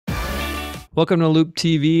Welcome to Loop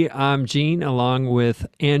TV. I'm Gene, along with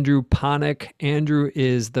Andrew Ponec. Andrew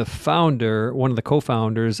is the founder, one of the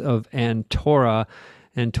co-founders of Antora.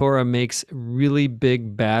 Antora makes really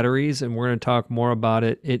big batteries, and we're going to talk more about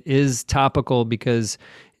it. It is topical because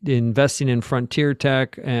investing in frontier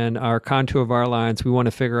tech and our contour of our lines, we want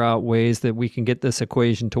to figure out ways that we can get this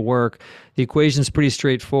equation to work. The equation is pretty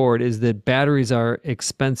straightforward, is that batteries are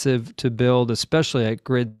expensive to build, especially at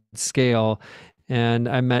grid scale. And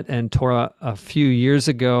I met Antora a few years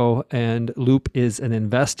ago, and Loup is an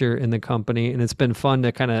investor in the company. And it's been fun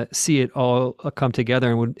to kind of see it all come together.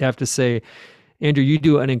 And would have to say, Andrew, you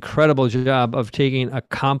do an incredible job of taking a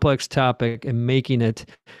complex topic and making it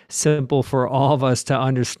simple for all of us to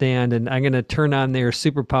understand. And I'm going to turn on their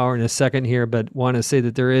superpower in a second here, but want to say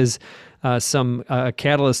that there is some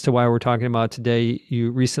catalyst to why we're talking about today. You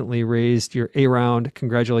recently raised your A round.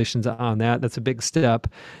 Congratulations on that. That's a big step.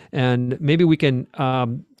 And maybe we can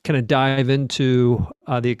kind of dive into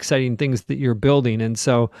the exciting things that you're building. And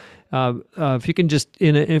so if you can just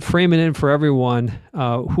frame it in for everyone,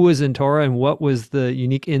 who is Antora and what was the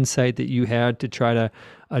unique insight that you had to try to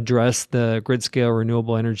address the grid scale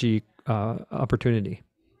renewable energy opportunity?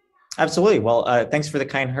 Absolutely. Well, thanks for the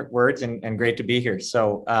kind words and great to be here.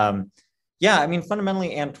 So, yeah, I mean,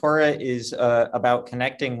 fundamentally, Antora is about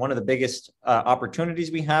connecting one of the biggest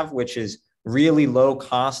opportunities we have, which is really low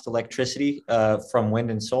cost electricity from wind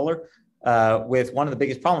and solar, with one of the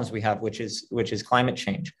biggest problems we have, which is climate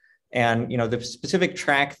change. And the specific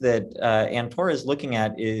track that Antora is looking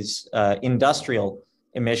at is industrial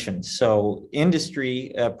emissions. So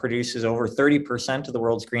industry produces over 30% of the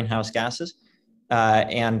world's greenhouse gases.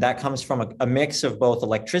 And that comes from a mix of both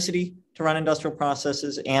electricity to run industrial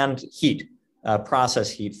processes and heat, process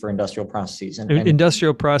heat for industrial processes. And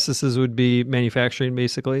industrial processes would be manufacturing,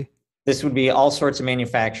 basically? This would be all sorts of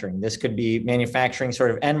manufacturing. This could be manufacturing sort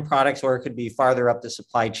of end products, or it could be farther up the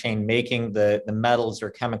supply chain, making the metals or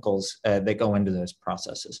chemicals that go into those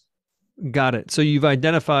processes. Got it. So you've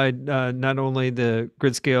identified not only the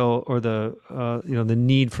grid scale or the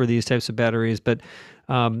need for these types of batteries, but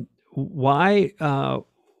why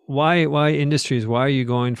industries? Why are you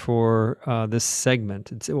going for this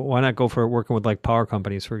segment? Why not go for working with like power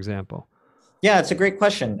companies, for example? Yeah, it's a great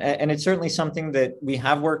question. And it's certainly something that we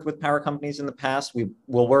have worked with power companies in the past. We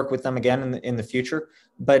will work with them again in the future.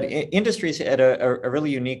 But industries at a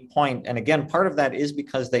really unique point. And again, part of that is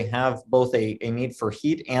because they have both a need for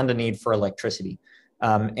heat and a need for electricity.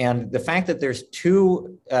 And the fact that there's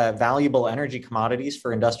two valuable energy commodities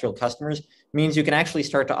for industrial customers means you can actually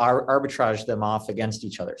start to arbitrage them off against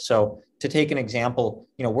each other. So to take an example,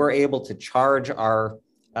 we're able to charge our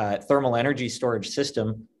thermal energy storage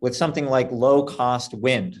system with something like low cost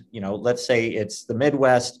wind. Let's say it's the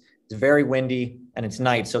Midwest, it's very windy and it's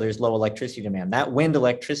night, so there's low electricity demand. That wind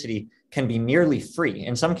electricity can be nearly free.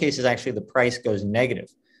 In some cases, actually, the price goes negative.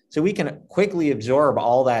 So we can quickly absorb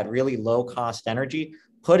all that really low cost energy,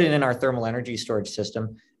 put it in our thermal energy storage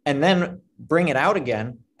system, and then bring it out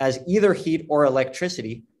again as either heat or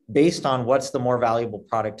electricity based on what's the more valuable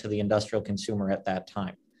product to the industrial consumer at that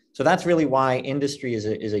time. So that's really why industry is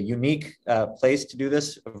a unique place to do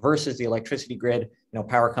this versus the electricity grid,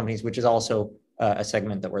 power companies, which is also a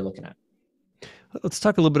segment that we're looking at. Let's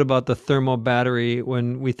talk a little bit about the thermal battery.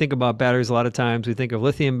 When we think about batteries, a lot of times we think of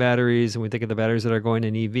lithium batteries and we think of the batteries that are going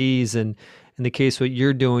in EVs. And in the case what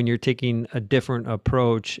you're doing, you're taking a different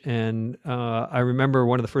approach. And I remember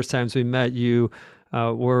one of the first times we met, you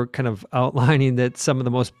were kind of outlining that some of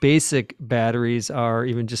the most basic batteries are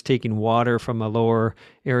even just taking water from a lower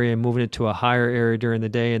area and moving it to a higher area during the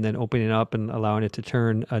day and then opening it up and allowing it to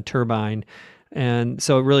turn a turbine. And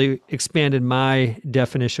so it really expanded my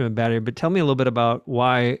definition of battery. But tell me a little bit about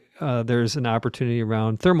why there's an opportunity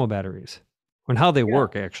around thermal batteries and how they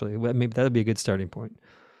work, actually. Maybe that would be a good starting point.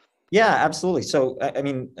 Yeah, absolutely. So, I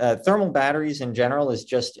mean, thermal batteries in general is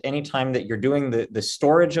just any time that you're doing the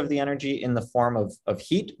storage of the energy in the form of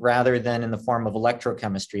heat rather than in the form of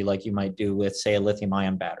electrochemistry, like you might do with, say, a lithium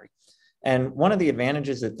ion battery. And one of the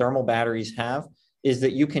advantages that thermal batteries have is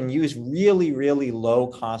that you can use really, really low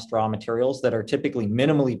cost raw materials that are typically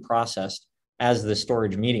minimally processed as the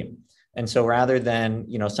storage medium. And so rather than,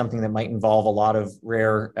 something that might involve a lot of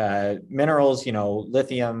rare minerals,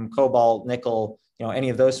 lithium, cobalt, nickel, any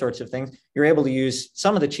of those sorts of things, you're able to use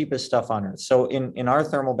some of the cheapest stuff on Earth. So in our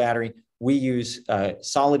thermal battery, we use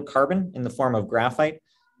solid carbon in the form of graphite.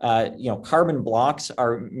 Carbon blocks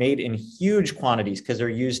are made in huge quantities because they're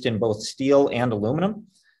used in both steel and aluminum,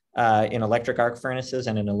 in electric arc furnaces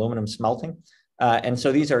and in aluminum smelting. And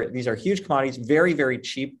so these are huge commodities, very, very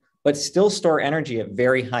cheap, but still store energy at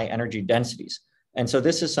very high energy densities. And so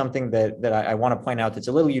this is something that I want to point out that's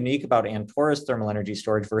a little unique about Antora's thermal energy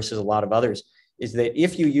storage versus a lot of others, is that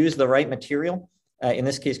if you use the right material, in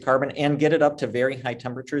this case carbon, and get it up to very high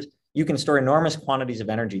temperatures, you can store enormous quantities of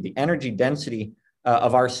energy. The energy density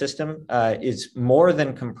of our system is more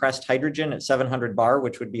than compressed hydrogen at 700 bar,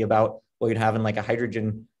 which would be about what you'd have in like a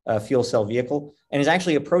hydrogen fuel cell vehicle, and is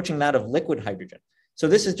actually approaching that of liquid hydrogen. So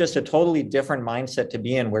this is just a totally different mindset to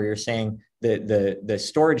be in, where you're saying the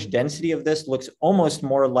storage density of this looks almost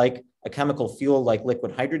more like a chemical fuel like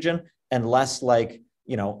liquid hydrogen, and less like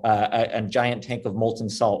a giant tank of molten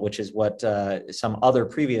salt, which is what some other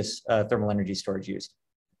previous thermal energy storage used.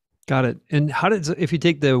 Got it. And if you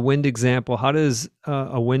take the wind example, how does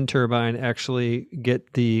a wind turbine actually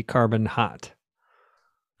get the carbon hot?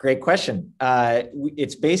 Great question.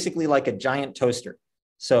 It's basically like a giant toaster.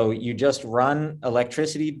 So you just run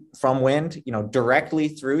electricity from wind, directly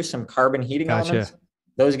through some carbon heating elements.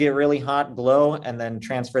 Those get really hot, glow, and then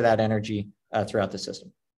transfer that energy throughout the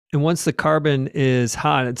system. And once the carbon is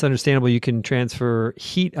hot, it's understandable you can transfer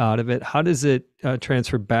heat out of it. How does it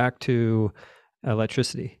transfer back to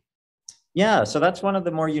electricity? Yeah, so that's one of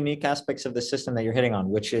the more unique aspects of the system that you're hitting on,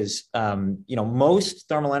 which is, most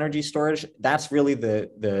thermal energy storage, that's really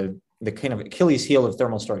the kind of Achilles heel of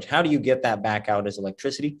thermal storage. How do you get that back out as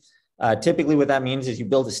electricity? Typically what that means is you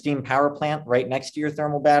build a steam power plant right next to your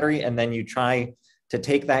thermal battery, and then you try to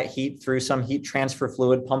take that heat through some heat transfer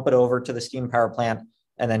fluid, pump it over to the steam power plant,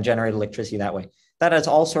 and then generate electricity that way. That has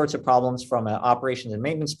all sorts of problems from an operations and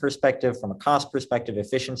maintenance perspective, from a cost perspective,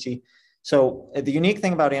 efficiency. So the unique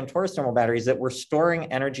thing about Antora's thermal battery is that we're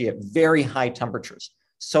storing energy at very high temperatures,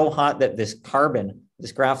 so hot that this carbon,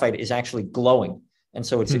 this graphite, is actually glowing. And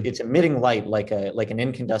so it's emitting light like an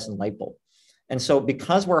incandescent light bulb. And so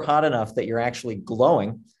because we're hot enough that you're actually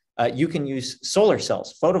glowing, you can use solar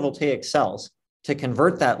cells, photovoltaic cells, to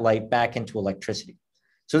convert that light back into electricity.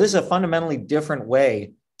 So this is a fundamentally different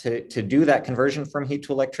way to do that conversion from heat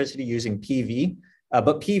to electricity using PV.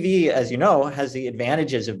 But PV, as you know, has the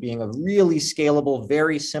advantages of being a really scalable,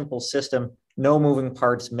 very simple system, no moving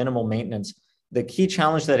parts, minimal maintenance. The key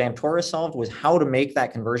challenge that Antora solved was how to make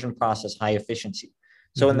that conversion process high efficiency.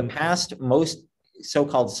 So in the past, most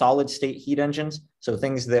so-called solid state heat engines, so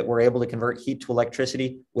things that were able to convert heat to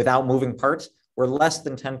electricity without moving parts, were less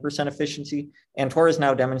than 10% efficiency. Antora has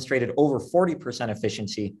now demonstrated over 40%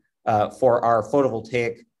 efficiency for our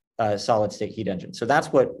photovoltaic solid state heat engine. So that's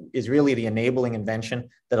what is really the enabling invention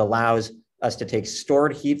that allows us to take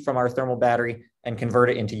stored heat from our thermal battery and convert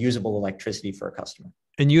it into usable electricity for a customer.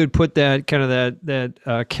 And you would put that kind of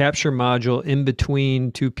that capture module in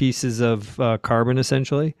between two pieces of carbon,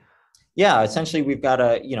 essentially. Yeah, essentially we've got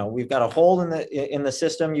a hole in the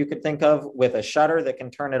system you could think of, with a shutter that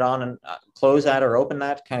can turn it on and close that, or open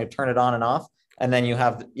that, kind of turn it on and off. And then you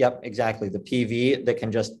have, exactly, the PV that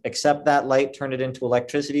can just accept that light, turn it into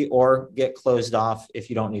electricity, or get closed off if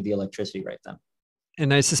you don't need the electricity right then.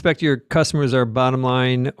 And I suspect your customers are bottom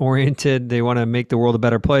line oriented. They want to make the world a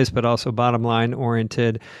better place, but also bottom line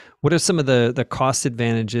oriented. What are some of the cost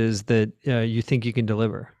advantages that you think you can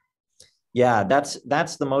deliver? Yeah, that's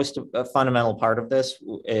the most fundamental part of this,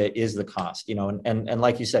 is the cost, and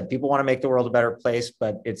like you said, people want to make the world a better place,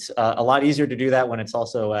 but it's a lot easier to do that when it's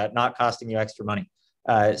also not costing you extra money.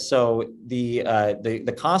 So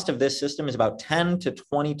the cost of this system is about 10 to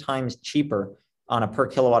 20 times cheaper on a per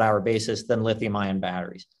kilowatt hour basis than lithium ion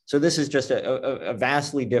batteries. So this is just a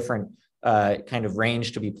vastly different kind of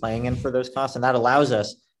range to be playing in for those costs. And that allows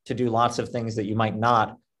us to do lots of things that you might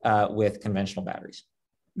not with conventional batteries.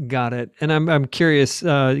 Got it. And I'm curious,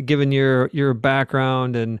 given your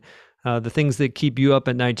background and the things that keep you up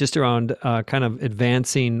at night, just around kind of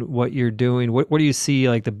advancing what you're doing. What do you see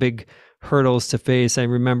like the big hurdles to face? I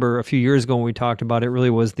remember a few years ago when we talked about it,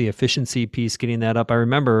 really was the efficiency piece, getting that up. I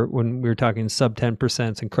remember when we were talking sub 10%.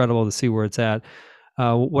 It's incredible to see where it's at.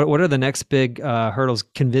 What are the next big hurdles?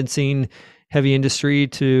 Convincing heavy industry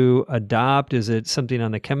to adopt? Is it something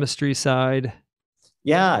on the chemistry side?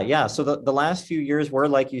 Yeah. So the last few years were,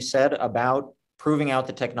 like you said, about proving out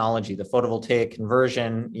the technology, the photovoltaic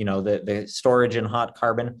conversion, the storage in hot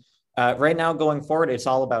carbon. Right now, going forward, it's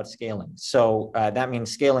all about scaling. So that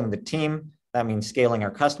means scaling the team. That means scaling our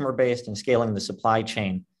customer base and scaling the supply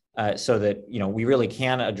chain, so that we really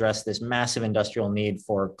can address this massive industrial need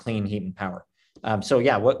for clean heat and power.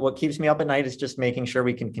 What keeps me up at night is just making sure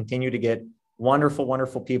we can continue to get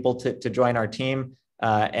wonderful people to join our team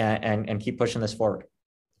and keep pushing this forward.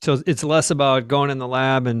 So it's less about going in the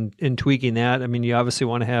lab and tweaking that. I mean, you obviously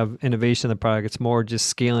want to have innovation in the product. It's more just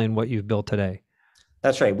scaling what you've built today.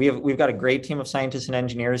 That's right. We've got a great team of scientists and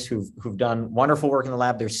engineers who've done wonderful work in the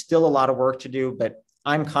lab. There's still a lot of work to do, but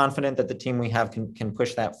I'm confident that the team we have can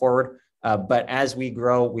push that forward. But as we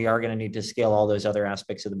grow, we are going to need to scale all those other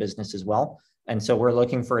aspects of the business as well. And so we're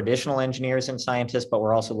looking for additional engineers and scientists, but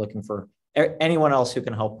we're also looking for anyone else who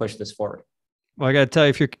can help push this forward. Well, I got to tell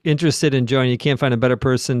you, if you're interested in joining, you can't find a better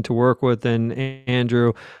person to work with than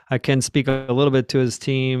Andrew. I can speak a little bit to his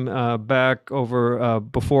team back over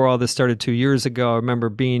before all this started 2 years ago. I remember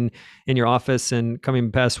being in your office and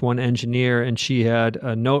coming past one engineer, and she had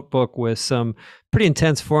a notebook with some pretty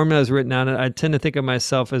intense formulas written on it. I tend to think of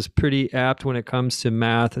myself as pretty apt when it comes to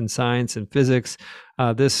math and science and physics.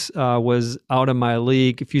 This was out of my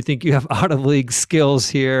league. If you think you have out of league skills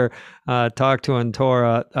here, talk to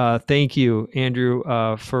Antora. Thank you, Andrew,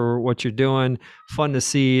 for what you're doing. Fun to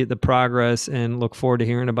see the progress, and look forward to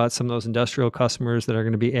hearing about some of those industrial customers that are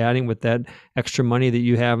going to be adding with that extra money that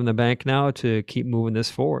you have in the bank now to keep moving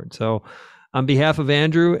this forward. So on behalf of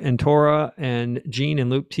Andrew, Antora, and Gene and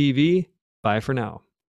Loup TV, bye for now.